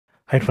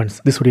Hi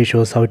friends, this video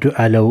shows how to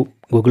allow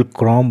Google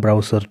Chrome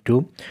browser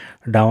to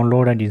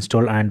download and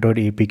install Android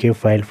APK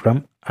file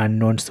from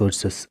unknown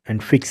sources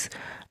and fix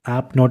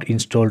app not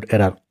installed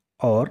error,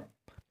 or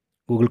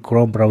Google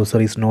Chrome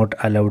browser is not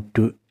allowed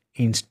to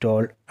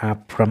install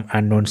app from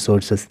unknown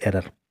sources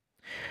error.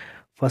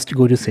 First,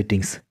 go to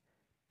settings,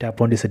 tap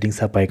on the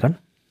settings app icon,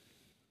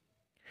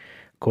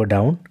 go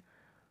down,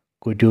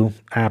 go to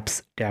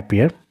apps, tap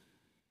here,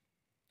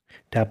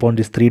 tap on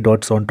these three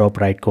dots on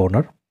top right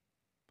corner,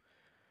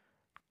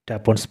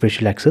 tap on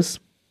special access,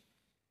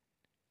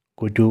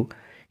 go to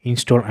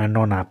install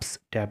unknown apps,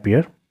 tap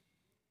here.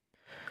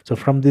 So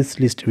from this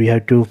list we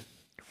have to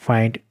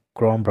find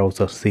Chrome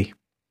browser. See,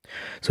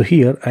 so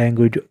here I am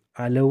going to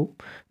allow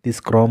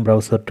this Chrome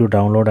browser to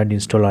download and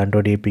install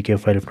Android APK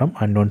file from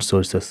unknown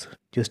sources.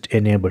 Just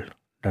enable,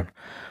 done.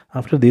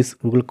 After this,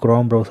 Google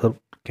Chrome browser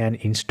can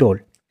install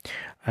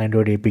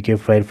Android APK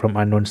file from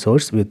unknown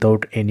source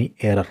without any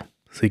error.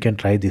 So you can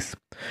try this.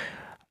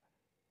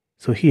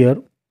 So here,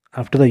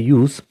 after the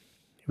use,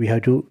 we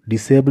have to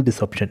disable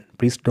this option.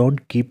 Please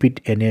don't keep it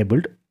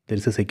enabled. There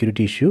is a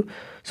security issue.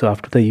 So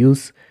after the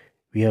use,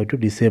 we have to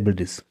disable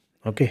this.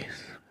 Okay.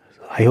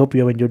 I hope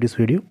you have enjoyed this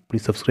video.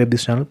 Please subscribe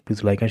this channel.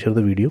 Please like and share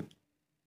the video.